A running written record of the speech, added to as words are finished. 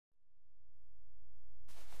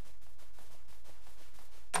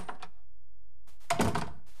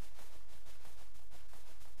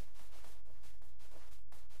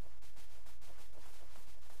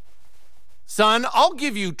Son, I'll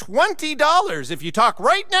give you $20 if you talk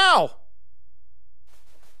right now.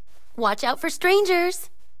 Watch out for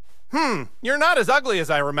strangers. You're not as ugly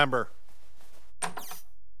as I remember.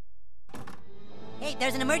 Hey,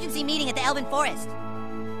 there's an emergency meeting at the Elven Forest.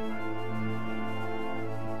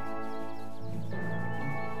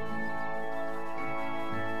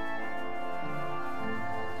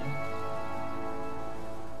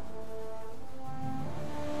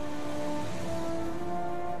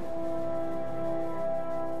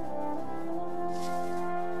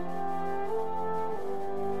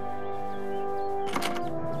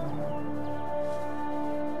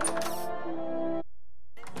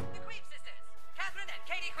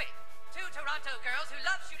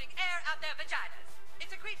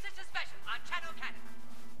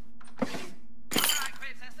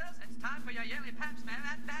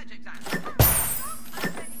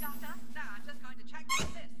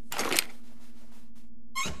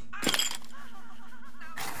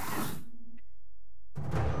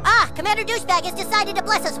 Commander Douchebag has decided to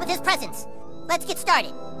bless us with his presence. Let's get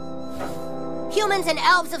started. Humans and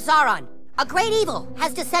elves of Zaron, a great evil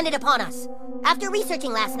has descended upon us. After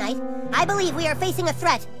researching last night, I believe we are facing a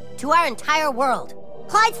threat to our entire world.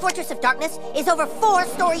 Clyde's Fortress of Darkness is over 4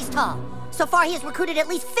 stories tall. So far, he has recruited at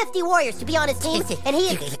least 50 warriors to be on his team, and he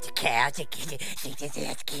is...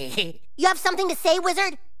 You have something to say,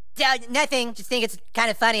 wizard? Nothing. Just think it's kind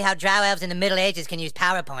of funny how drow elves in the Middle Ages can use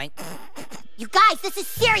PowerPoint. You guys, this is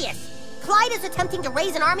serious! Clyde is attempting to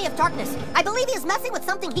raise an army of darkness. I believe he is messing with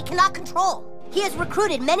something he cannot control. He has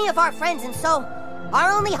recruited many of our friends, and so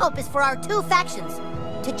our only hope is for our 2 factions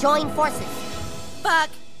to join forces.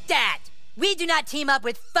 Fuck that! We do not team up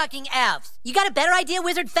with fucking elves. You got a better idea,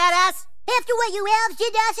 wizard fat ass? After what you elves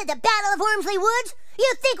did to us at the Battle of Wormsley Woods,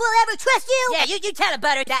 you think we'll ever trust you? Yeah, you tell it,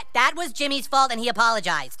 Butter. That was Jimmy's fault and he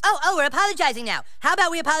apologized. Oh, we're apologizing now. How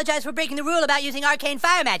about we apologize for breaking the rule about using arcane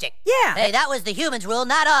fire magic? Yeah. Hey, that was the humans' rule,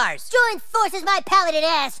 not ours. Join forces, my paladin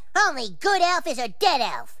ass. Only good elf is a dead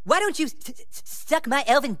elf. Why don't you suck my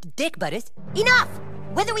elven dick, Butters? Enough!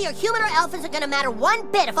 Whether we are human or elf isn't gonna matter one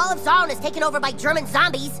bit if all of Zaron is taken over by German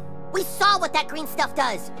zombies. We saw what that green stuff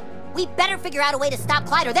does. We better figure out a way to stop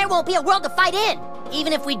Clyde or there won't be a world to fight in.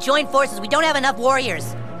 Even if we join forces, we don't have enough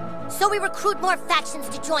warriors. So we recruit more factions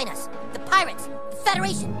to join us. The Pirates, the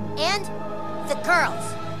Federation, and the girls.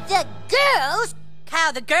 The girls?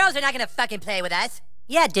 Kyle, the girls are not gonna fucking play with us.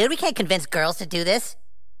 Yeah, dude, we can't convince girls to do this.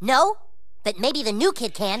 No, but maybe the new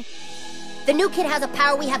kid can. The new kid has a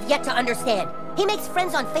power we have yet to understand. He makes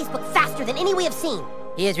friends on Facebook faster than any we have seen.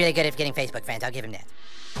 He is really good at getting Facebook friends, I'll give him that.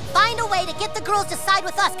 Find a way to get the girls to side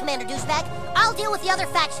with us, Commander Douchebag. I'll deal with the other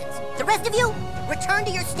factions. The rest of you, return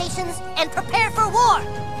to your stations and prepare for war.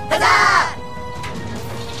 Huzzah!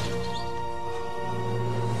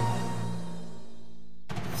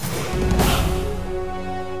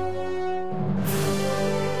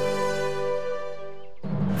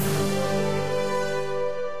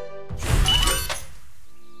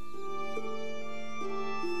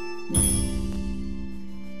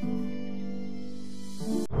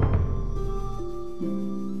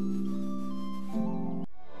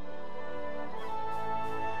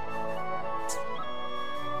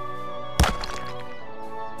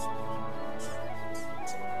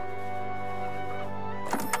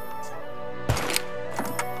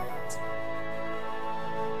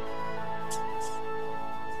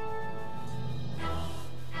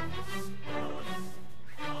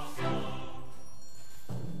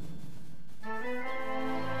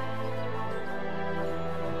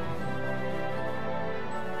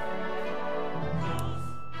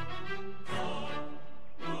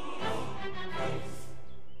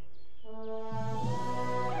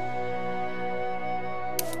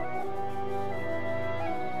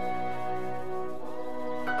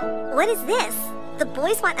 What is this? The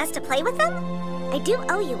boys want us to play with them? I do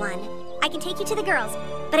owe you one. I can take you to the girls,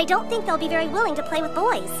 but I don't think they'll be very willing to play with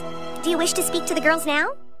boys. Do you wish to speak to the girls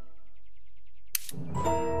now?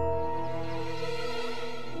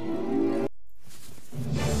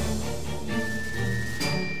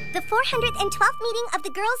 The 412th meeting of the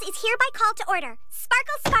girls is hereby called to order.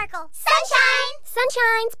 Sparkle, sparkle. Sunshine!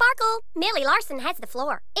 Sunshine, sparkle. Millie Larson has the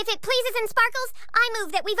floor. If it pleases and sparkles, I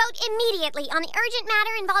move that we vote immediately on the urgent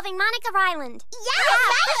matter involving Monica Ryland.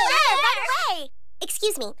 Right away.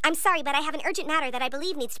 Excuse me, I'm sorry, but I have an urgent matter that I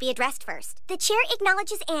believe needs to be addressed first. The chair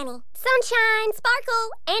acknowledges Annie. Sunshine,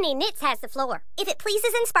 sparkle. Annie Knits has the floor. If it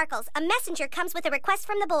pleases and sparkles, a messenger comes with a request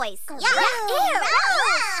from the boys.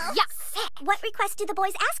 What request do the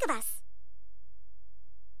boys ask of us?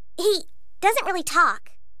 He doesn't really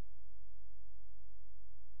talk.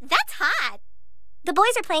 That's hot. The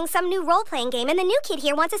boys are playing some new role-playing game, and the new kid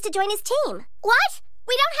here wants us to join his team. What?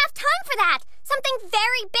 We don't have time for that. Something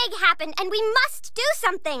very big happened, and we must do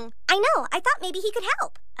something. I know. I thought maybe he could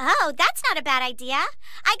help. Oh, that's not a bad idea.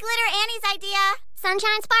 I glitter Annie's idea.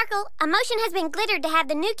 Sunshine Sparkle, a motion has been glittered to have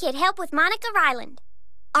the new kid help with Monica Ryland.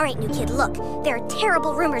 All right, new kid, look. There are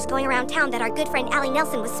terrible rumors going around town that our good friend Allie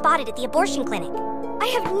Nelson was spotted at the abortion clinic. I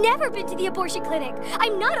have never been to the abortion clinic.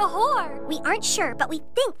 I'm not a whore. We aren't sure, but we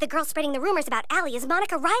think the girl spreading the rumors about Allie is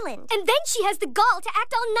Monica Ryland. And then she has the gall to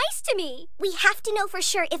act all nice to me. We have to know for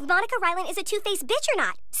sure if Monica Ryland is a two-faced bitch or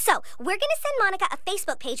not. So, we're gonna send Monica a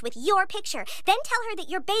Facebook page with your picture. Then tell her that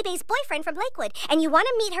you're Bebe's boyfriend from Lakewood, and you want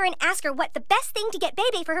to meet her and ask her what the best thing to get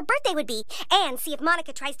Bebe for her birthday would be. And see if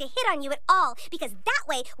Monica tries to hit on you at all, because that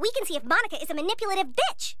way we can see if Monica is a manipulative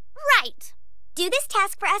bitch. Right. Do this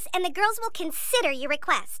task for us, and the girls will consider your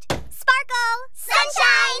request. Sparkle!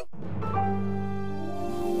 Sunshine!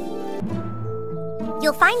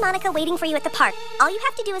 You'll find Monica waiting for you at the park. All you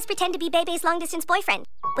have to do is pretend to be Bebe's long-distance boyfriend.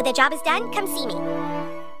 When the job is done, come see me.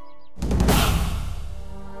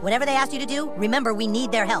 Whatever they asked you to do, remember we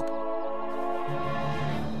need their help.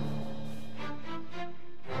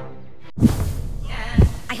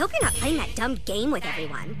 I hope you're not playing that dumb game with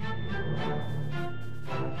everyone.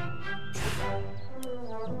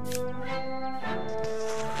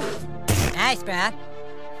 Nice, bruh.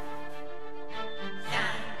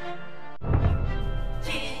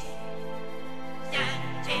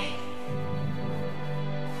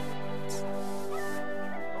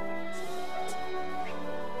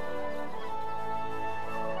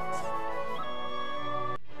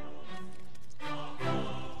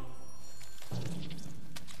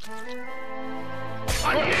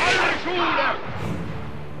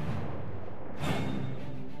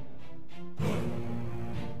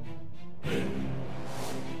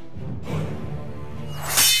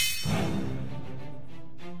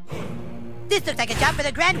 This looks like a job for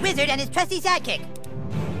the Grand Wizard and his trusty sidekick.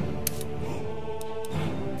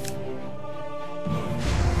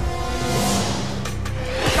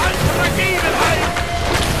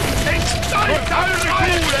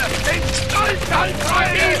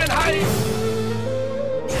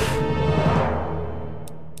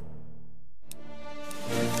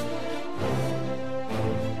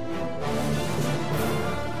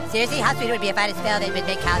 Seriously, how sweet it would be if I had a spell that would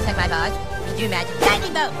make cows suck my balls? Could you imagine?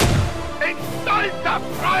 Lightning bolt! In stolzer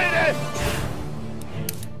Freude!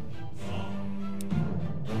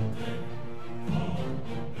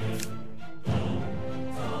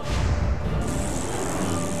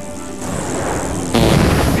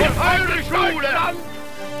 Wir eure Schule an!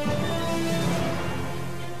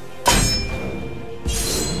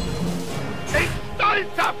 In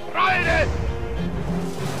stolzer Freude!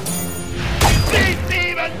 Please,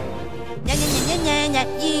 Steven!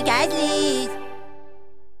 You guys lose.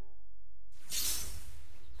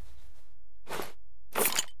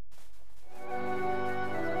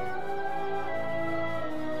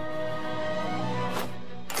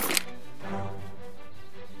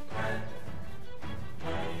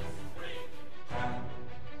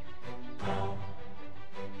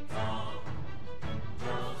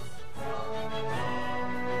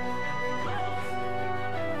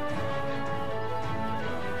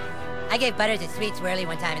 I gave Butters a sweet swirly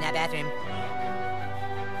one time in that bathroom.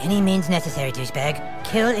 Any means necessary, douchebag.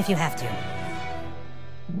 Kill if you have to.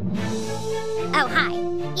 Oh, hi.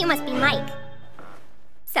 You must be Mike.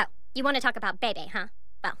 So, you want to talk about Bebe, huh?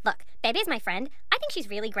 Well, look, Bebe's my friend. I think she's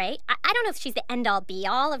really great. I don't know if she's the end-all,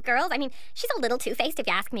 be-all of girls. I mean, she's a little two-faced if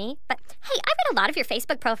you ask me. But, hey, I read a lot of your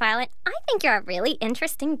Facebook profile, and I think you're a really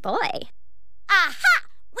interesting boy. Aha!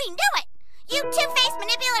 We knew it! You two-faced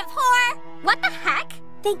manipulative whore! What the heck?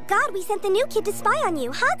 Thank God we sent the new kid to spy on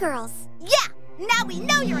you, huh, girls? Yeah! Now we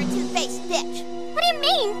know you're a two-faced bitch! What do you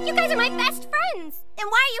mean? You guys are my best friends! Then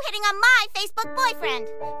why are you hitting on my Facebook boyfriend?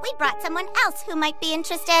 We brought someone else who might be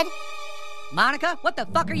interested. Monica, what the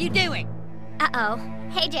fuck are you doing? Uh-oh.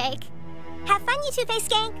 Hey, Jake. Have fun, you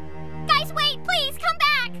two-faced skank. Guys, wait! Please, come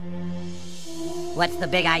back! What's the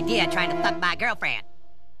big idea trying to fuck my girlfriend?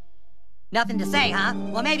 Nothing to say, huh?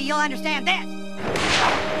 Well, maybe you'll understand this.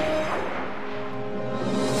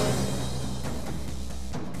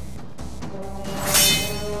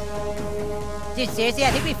 Dude, seriously,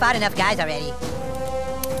 I think we fought enough guys already.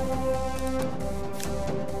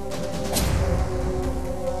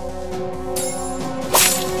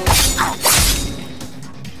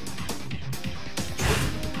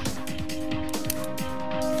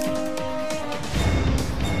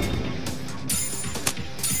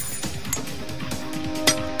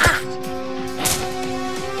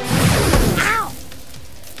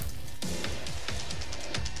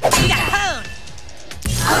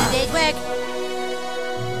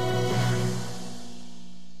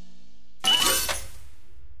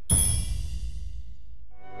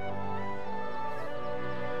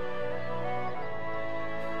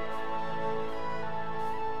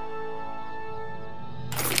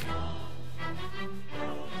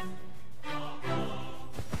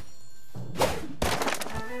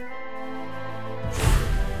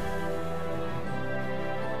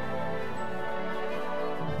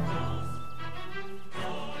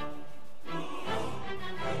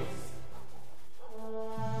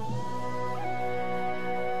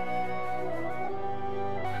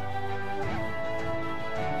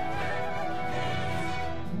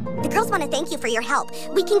 girls want to thank you for your help.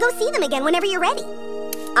 We can go see them again whenever you're ready.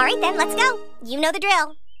 All right then, let's go. You know the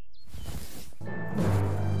drill.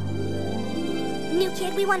 New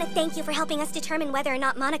kid, we want to thank you for helping us determine whether or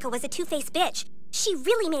not Monica was a two-faced bitch. She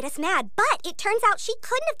really made us mad, but it turns out she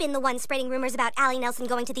couldn't have been the one spreading rumors about Allie Nelson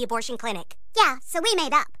going to the abortion clinic. Yeah, so we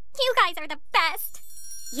made up. You guys are the best.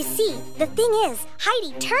 You see, the thing is,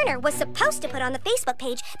 Heidi Turner was supposed to put on the Facebook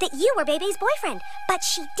page that you were Bebe's boyfriend, but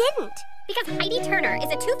she didn't. Because Heidi Turner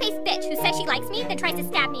is a two-faced bitch who says she likes me, then tries to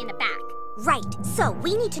stab me in the back. Right, so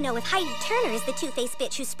we need to know if Heidi Turner is the two-faced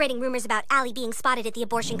bitch who's spreading rumors about Allie being spotted at the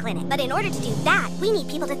abortion clinic. But in order to do that, we need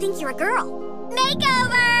people to think you're a girl.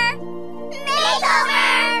 Makeover!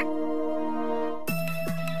 Makeover!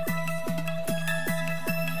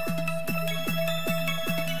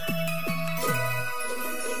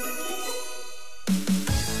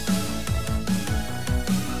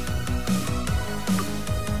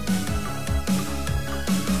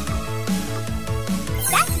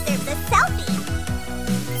 That deserves a selfie.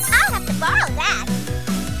 I'll have to borrow that.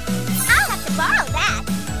 I'll have to borrow that.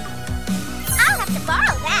 I'll have to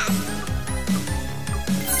borrow that.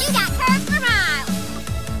 You got curves for miles.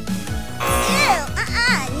 Ew,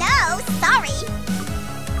 no, sorry.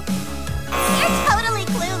 You're totally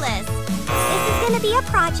clueless. This is gonna be a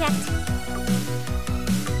project.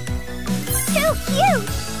 Too cute.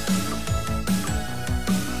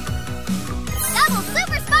 Double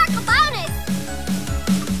super sparkle bonus.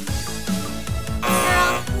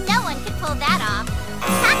 Girl, no one could pull that off.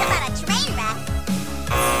 Talk about a train wreck.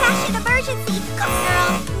 Fashion emergency.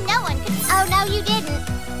 Girl, no one could. Oh, no, you didn't.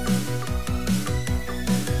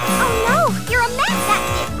 Oh, no, you're a mess. That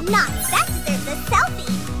did not. That deserves a selfie.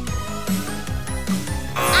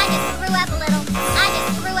 I just threw up a little.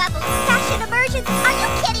 Fashion emergency. Are you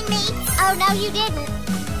kidding me? Oh, no, you didn't.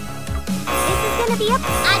 This is gonna be a.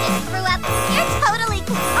 I just threw up. You're totally.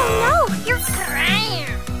 Oh, no, you're.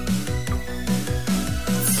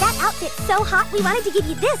 That outfit's so hot, we wanted to give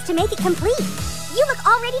you this to make it complete. You look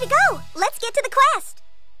all ready to go. Let's get to the quest.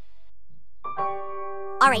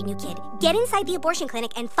 All right, new kid, get inside the abortion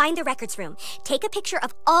clinic and find the records room. Take a picture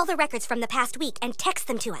of all the records from the past week and text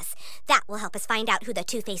them to us. That will help us find out who the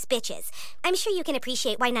two-faced bitch is. I'm sure you can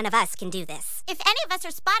appreciate why none of us can do this. If any of us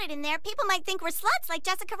are spotted in there, people might think we're sluts like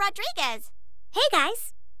Jessica Rodriguez. Hey,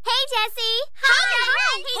 guys. Hey, Jessie.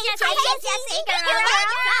 Hi. Hey, Jessie. Hey, Jessie.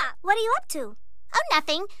 What's up? What are you up to? Oh,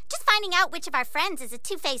 nothing. Just finding out which of our friends is a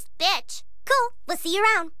two-faced bitch. Cool. We'll see you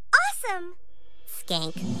around. Awesome.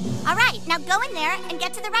 Skank. All right, now go in there and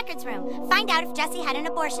get to the records room. Find out if Jessie had an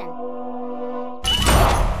abortion.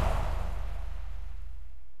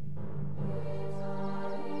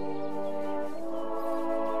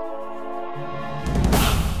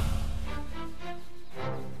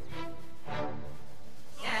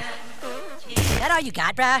 That all you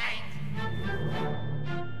got, bruh?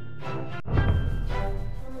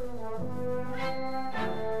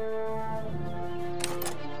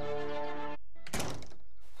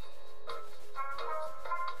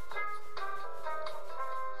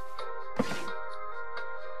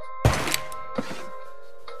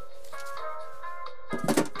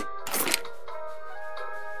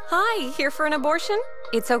 Hi, here for an abortion?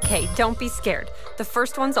 It's okay, don't be scared. The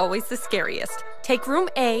first one's always the scariest. Take room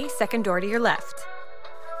A, second door to your left.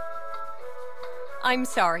 I'm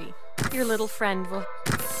sorry. Your little friend will...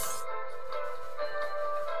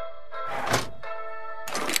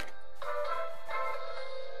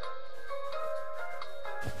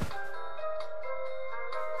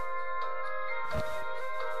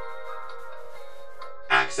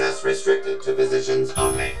 Access restricted to physicians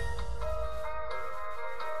only.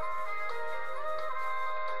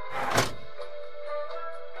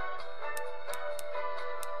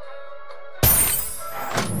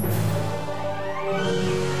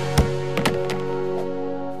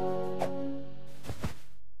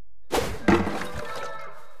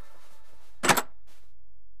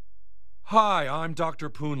 Hi, I'm Dr.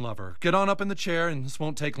 Poonlover. Get on up in the chair and this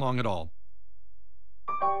won't take long at all.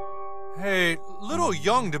 Hey, little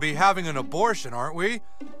young to be having an abortion, aren't we?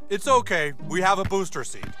 It's okay, we have a booster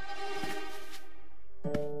seat.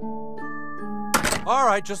 All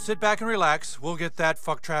right, just sit back and relax. We'll get that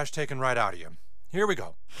fuck trash taken right out of you. Here we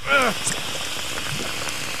go.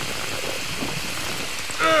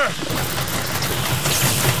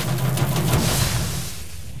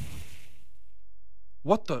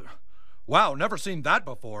 What the? Wow, never seen that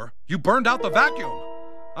before. You burned out the vacuum.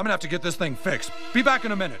 I'm gonna have to get this thing fixed. Be back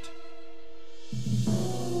in a minute.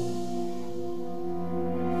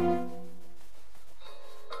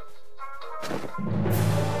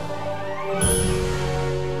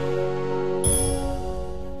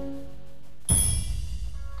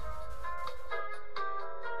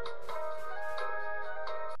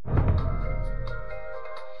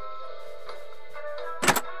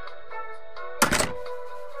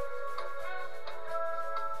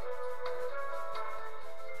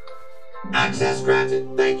 Access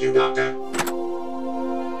granted. Thank you, Doctor.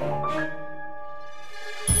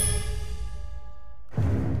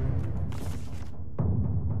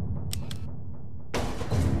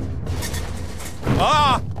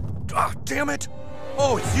 Ah! Ah, damn it!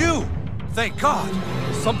 Oh, it's you! Thank God!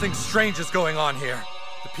 Something strange is going on here.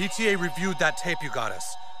 The PTA reviewed that tape you got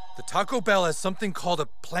us. The Taco Bell has something called a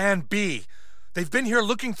Plan B. They've been here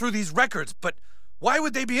looking through these records, but why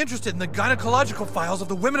would they be interested in the gynecological files of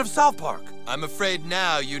the women of South Park? I'm afraid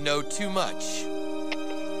now you know too much.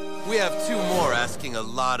 We have two more asking a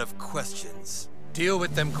lot of questions. Deal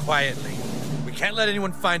with them quietly. We can't let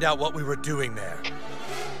anyone find out what we were doing there.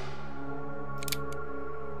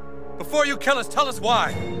 Before you kill us, tell us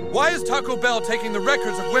why. Why is Taco Bell taking the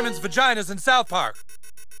records of women's vaginas in South Park?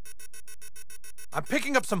 I'm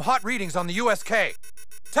picking up some hot readings on the USK.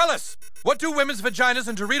 Tell us, what do women's vaginas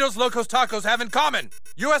and Doritos Locos Tacos have in common?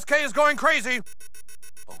 USK is going crazy.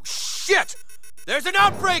 Oh, shit! There's an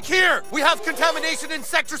outbreak here! We have contamination in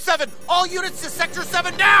Sector 7! All units to Sector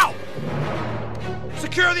 7 now!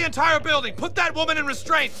 Secure the entire building! Put that woman in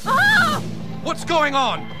restraints! Ah! What's going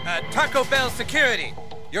on? Taco Bell security.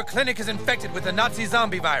 Your clinic is infected with the Nazi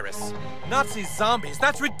zombie virus. Nazi zombies?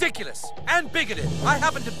 That's ridiculous and bigoted. I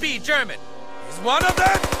happen to be German. Is one of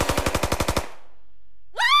them?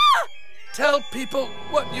 Ah! Tell people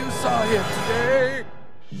what you saw here today.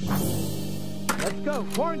 Let's go.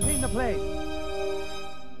 Quarantine the place.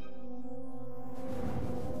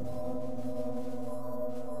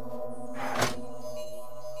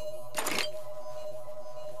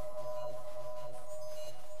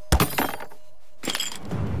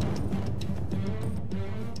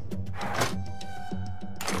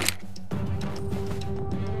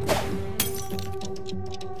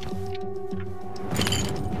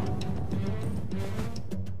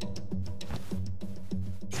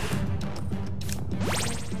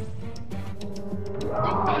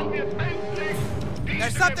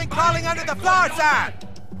 There's something crawling under the floor, sir!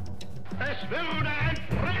 Es würde ein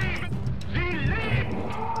Leben. Sie lebt!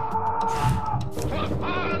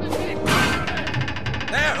 Verfahren Sie beide!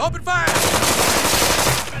 There, open fire!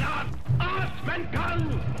 Atmen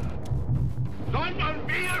kann! Sondern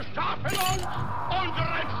wir schaffen uns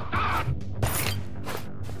unseren Staat!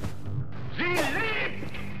 Sie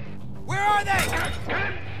lebt! Where are they?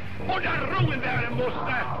 Erkämpft und errungen werden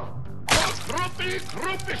musste! Vor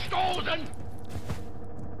Gruppe stoßen!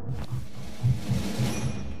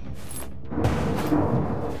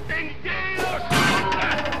 In jeder Stunde!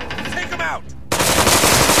 Take him out!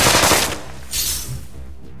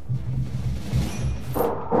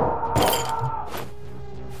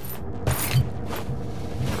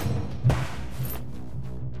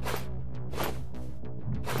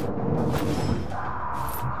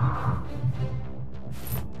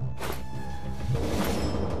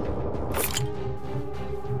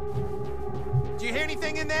 Do you hear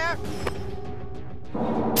anything in there?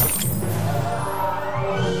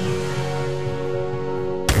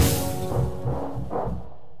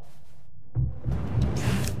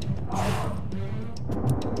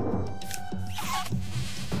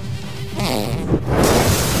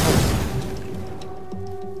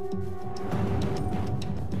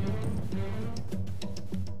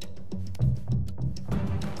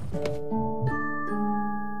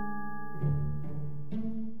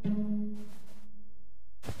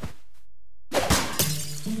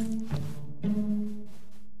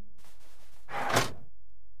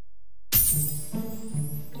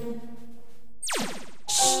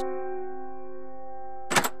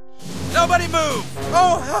 Nobody move!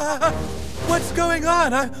 Oh, what's going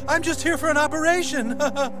on? I'm just here for an operation.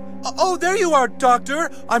 Oh, there you are,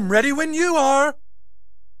 Doctor. I'm ready when you are.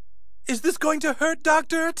 Is this going to hurt,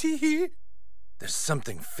 Doctor? Teehee? There's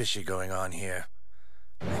something fishy going on here.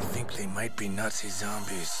 I think they might be Nazi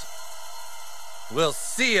zombies. We'll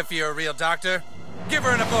see if you're a real doctor. Give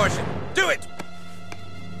her an abortion. Do it!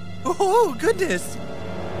 Oh, goodness.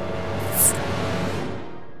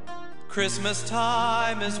 Christmas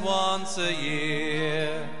time is once a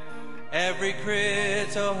year. Every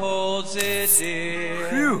critter holds it dear.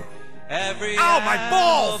 Phew. Every my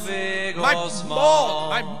balls! big My or small.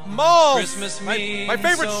 My malls! Christmas my favorite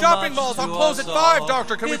means so shopping much malls. I'll to close us at 5, all.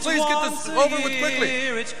 Doctor. Can we It's please get this once a over with quickly?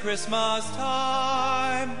 year, It's Christmas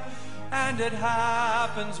time, and it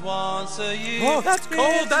happens once a year. Oh, that's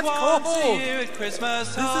cold. It's That's once cold. A year at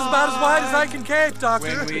Christmas time. This is about as wide as I can cape,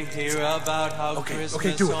 Doctor. When we hear about how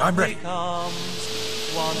Christmas do it. I'm only ready.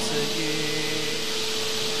 comes once a year.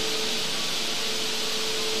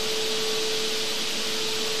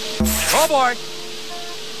 Oh boy!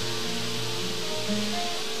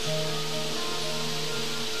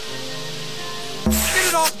 Get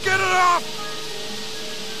it off! Get it off!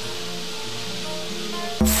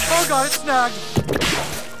 Oh god, it's snagged!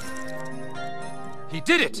 He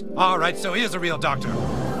did it! All right, so he is a real doctor.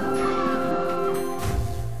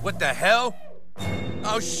 What the hell?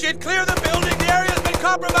 Oh shit, clear the building! The area's been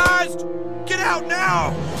compromised! Get out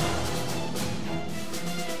now!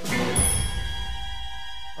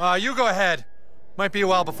 You go ahead. Might be a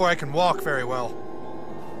while before I can walk very well.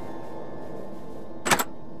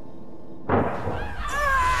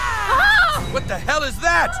 What the hell is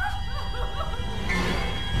that?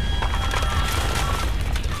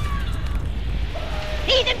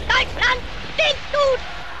 Diesem Deutschland stinkst du!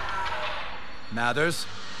 Mathers,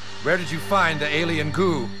 where did you find the alien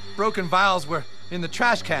goo? Broken vials were in the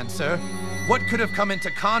trash can, sir. What could have come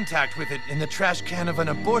into contact with it in the trash can of an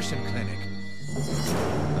abortion clinic?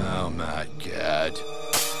 Oh my god.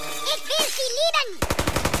 Ich will sie lieben!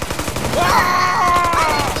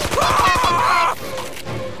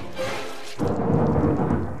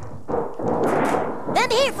 I'm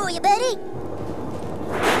here for you, buddy.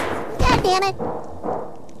 God damn it.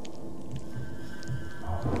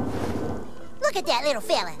 Look at that little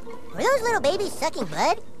fella. Are those little babies sucking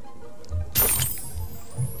blood?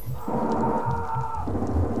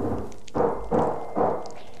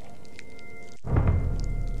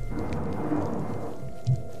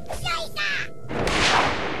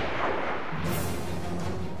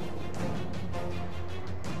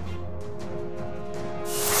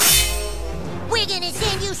 We're gonna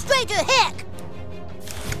send you straight to heck!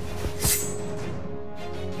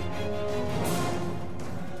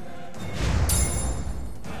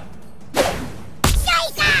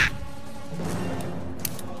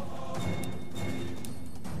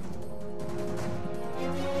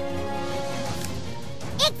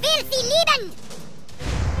 Ich will sie lieben!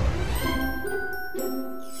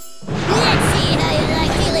 Let's see how you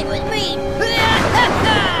like dealing with me.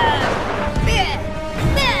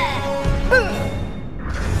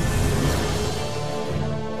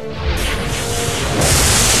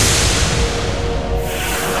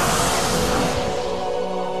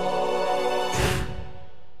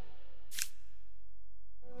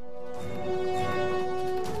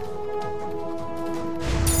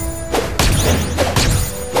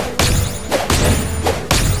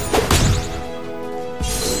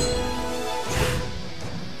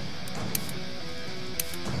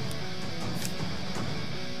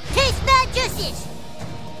 Taste my justice!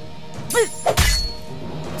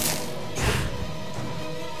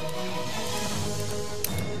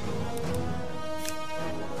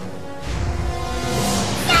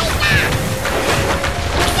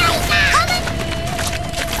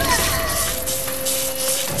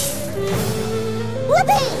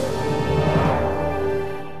 Whoopee!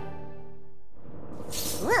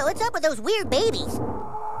 Well, what's up with those weird babies?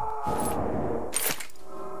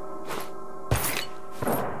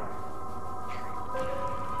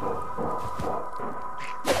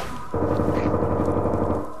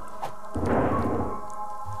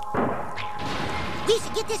 We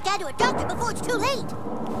should get this guy to a doctor before it's too late.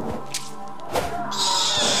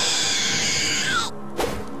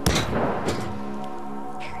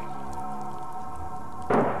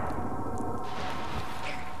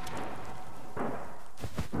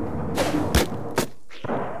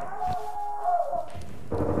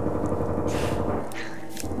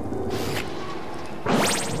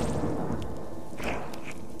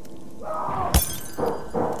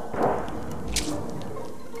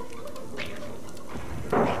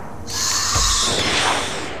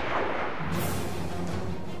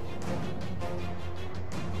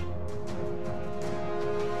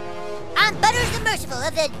 I'm Butters the Merciful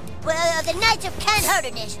of the Knights of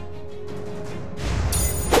Kind-Heartedness.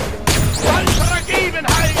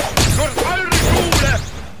 Vergebenheit durch eure Schule!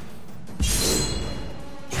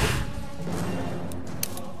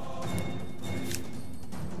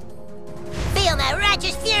 Feel my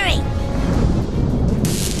righteous fury!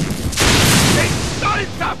 Mit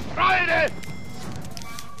stolzer Freude!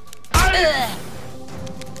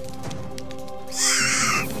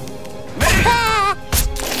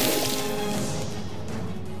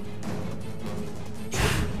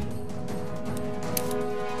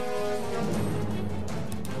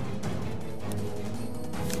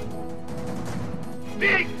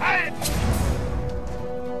 Weg halt!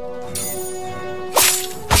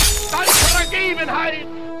 Deine Vergebenheit!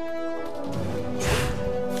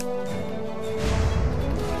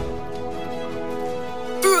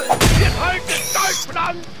 Wir halten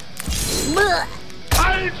Deutschland!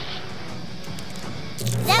 Falsch!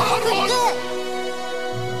 That was pretty good!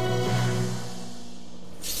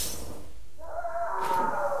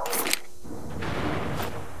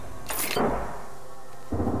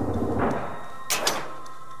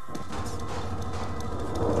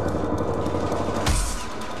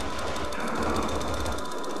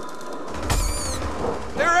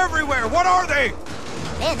 everywhere! What are they?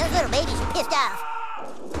 Man, those little babies are pissed off.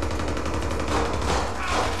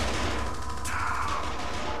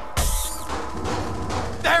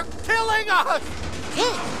 They're killing us!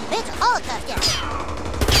 Jeez, it's a Holocaust down here.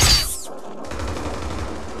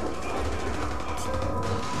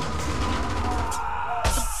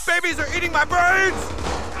 Babies are eating my brains!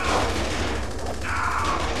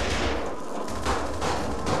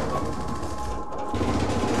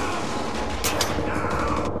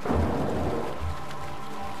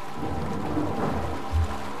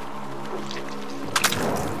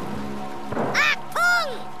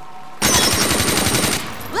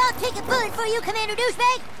 Take a bullet for you, Commander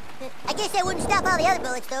Douchebag! I guess that wouldn't stop all the other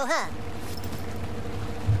bullets, though, huh?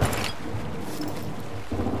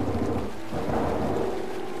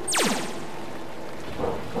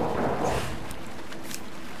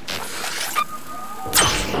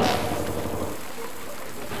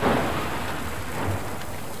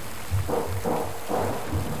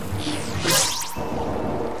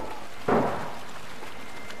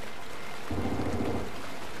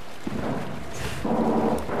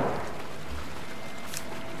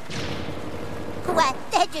 Why,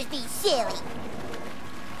 that'd just be silly.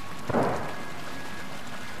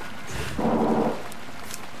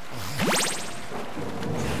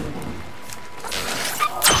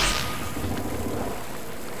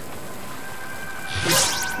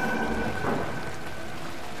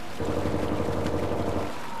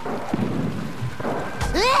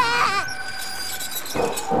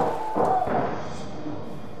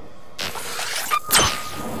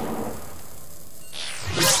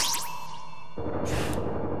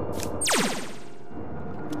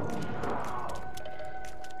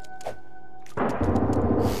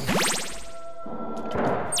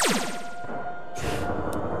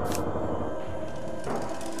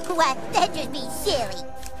 Why, that'd just be silly.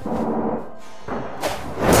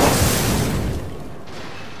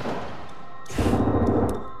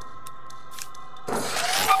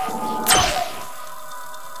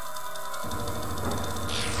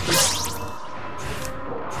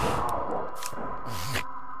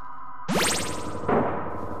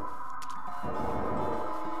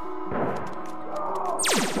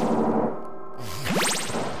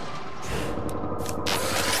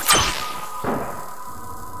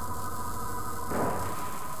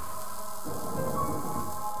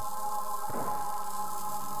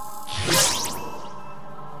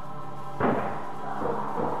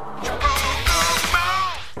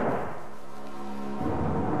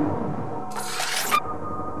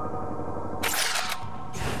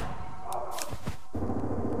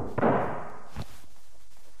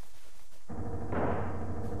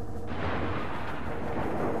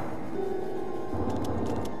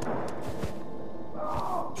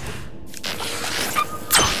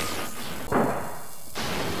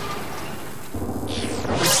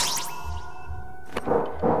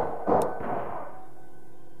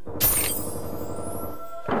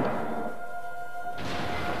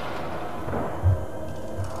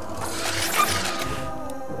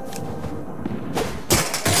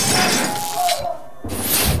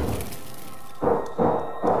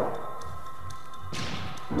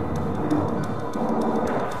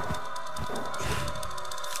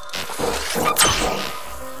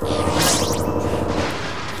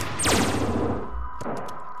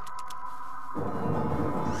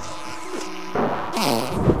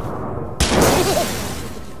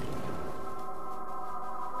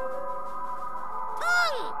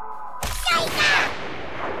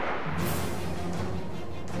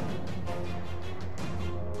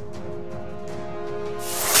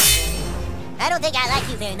 I don't think I like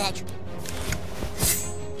you very much.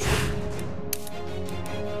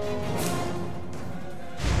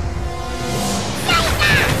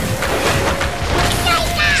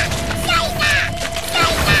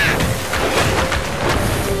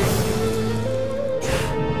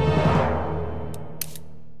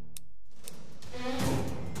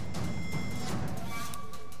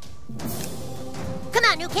 Come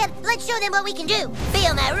on, new kid. Let's show them what we can do.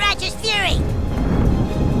 Feel my righteous fury.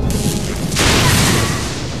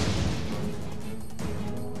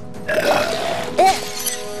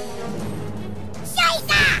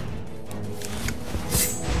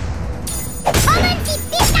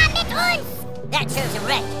 That serves him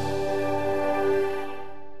right.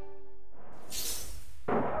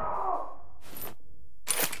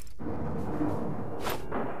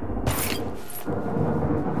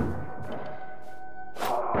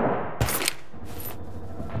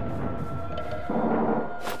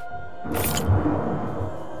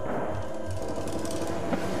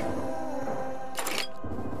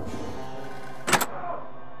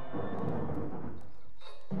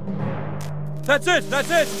 That's it! That's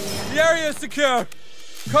it! The area is secure!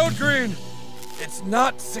 Code green! It's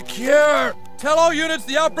not secure! Tell all units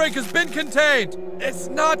the outbreak has been contained! It's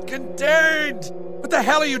not contained! What the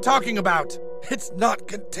hell are you talking about? It's not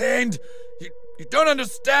contained! You don't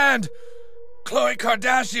understand! Khloe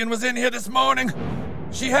Kardashian was in here this morning!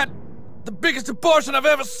 She had the biggest abortion I've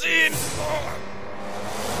ever seen!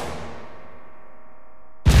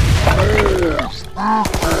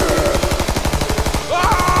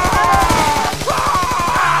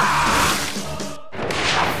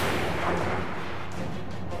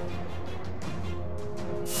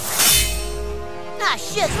 Ah,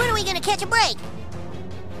 shucks, when are we gonna catch a break?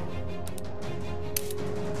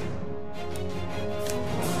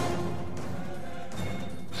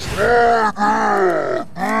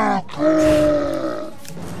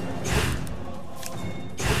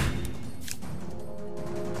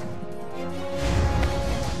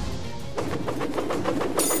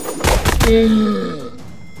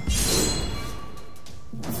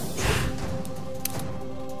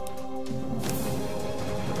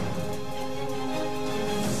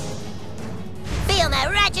 Feel my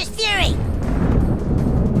righteous fury!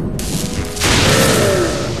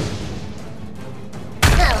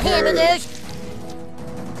 Oh, hamburgers!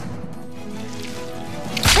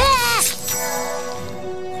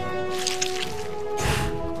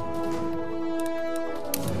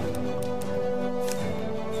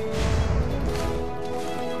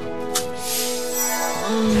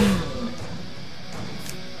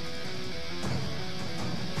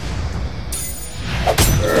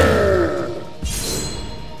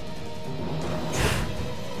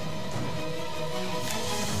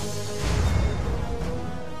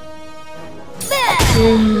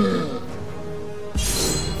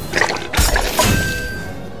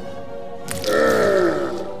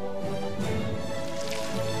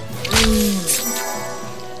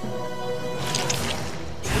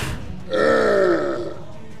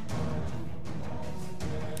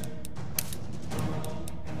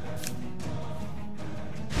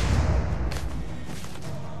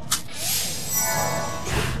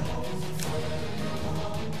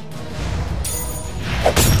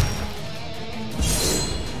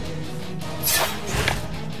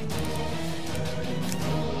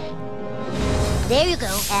 There you go,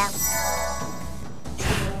 Al.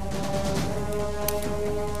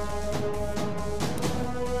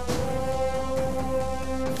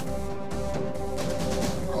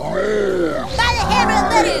 By the hammer of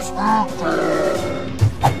letters!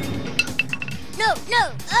 No, no,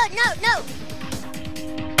 no!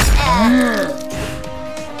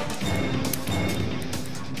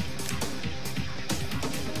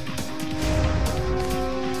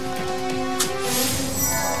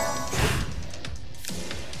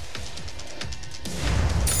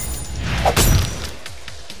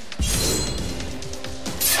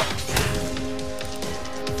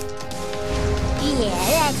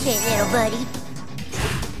 That's it, little buddy.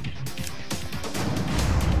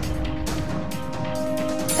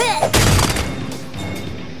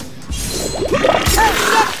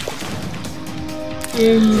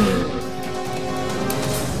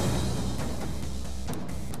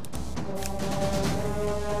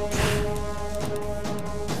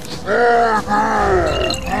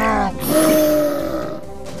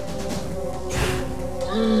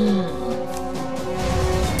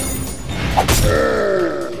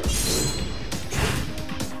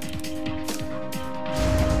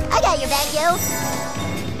 I got your back, yo.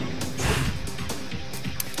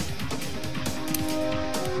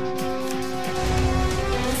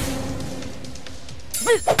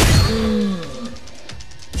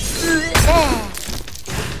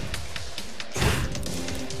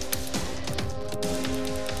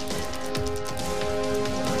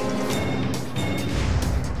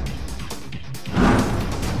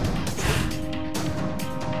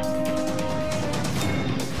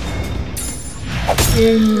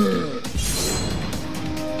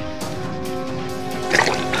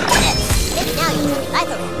 Maybe now you can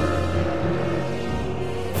rifle him.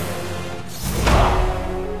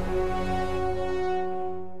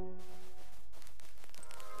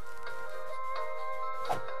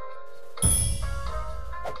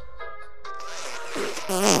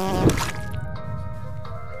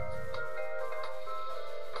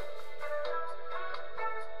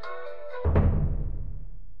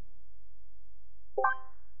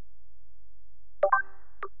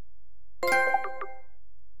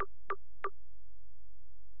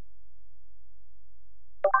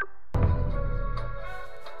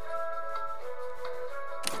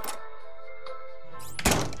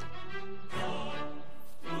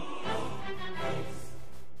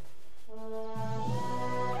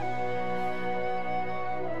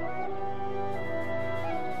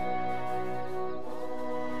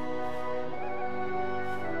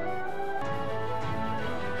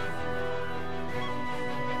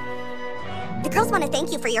 girls want to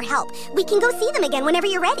thank you for your help. We can go see them again whenever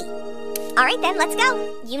you're ready. All right then, let's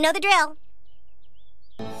go. You know the drill.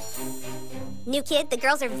 New kid, the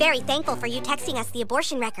girls are very thankful for you texting us the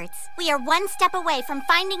abortion records. We are one step away from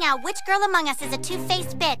finding out which girl among us is a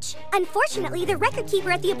two-faced bitch. Unfortunately, the record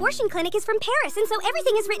keeper at the abortion clinic is from Paris, and so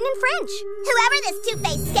everything is written in French. Whoever this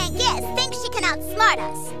two-faced skank is thinks she can outsmart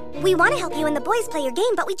us. We want to help you and the boys play your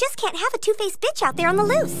game, but we just can't have a two-faced bitch out there on the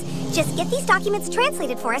loose. Just get these documents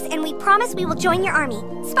translated for us, and we promise we will join your army.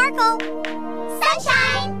 Sparkle!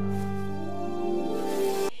 Sunshine!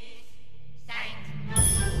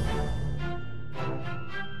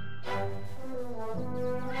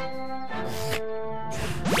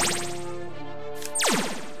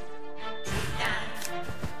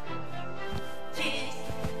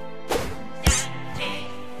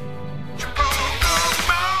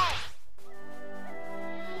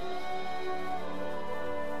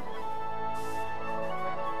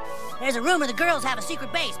 There's a rumor the girls have a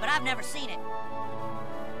secret base, but I've never seen it.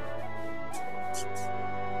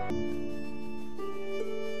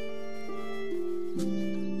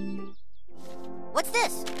 What's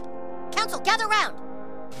this? Council, gather round.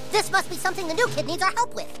 This must be something the new kid needs our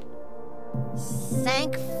help with.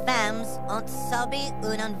 Cinq femmes ont subi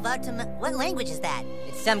un envoûtement. What language is that?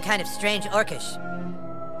 It's some kind of strange Orcish.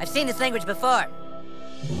 I've seen this language before.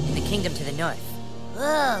 In the kingdom to the north.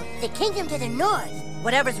 Oh, the kingdom to the north.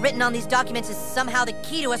 Whatever's written on these documents is somehow the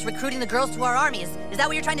key to us recruiting the girls to our army. Is that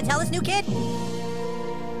what you're trying to tell us, new kid?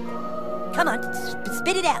 Come on,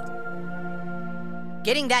 spit it out.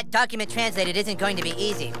 Getting that document translated isn't going to be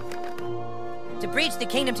easy. To breach the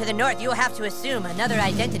kingdom to the north, you'll have to assume another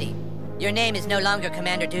identity. Your name is no longer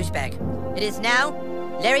Commander Douchebag. It is now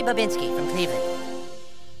Larry Babinski from Cleveland.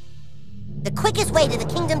 The quickest way to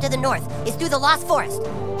the kingdom to the north is through the Lost Forest.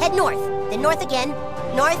 Head north, then north again,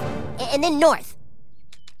 north, and then north.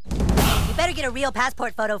 You better get a real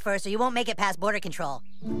passport photo first or you won't make it past border control.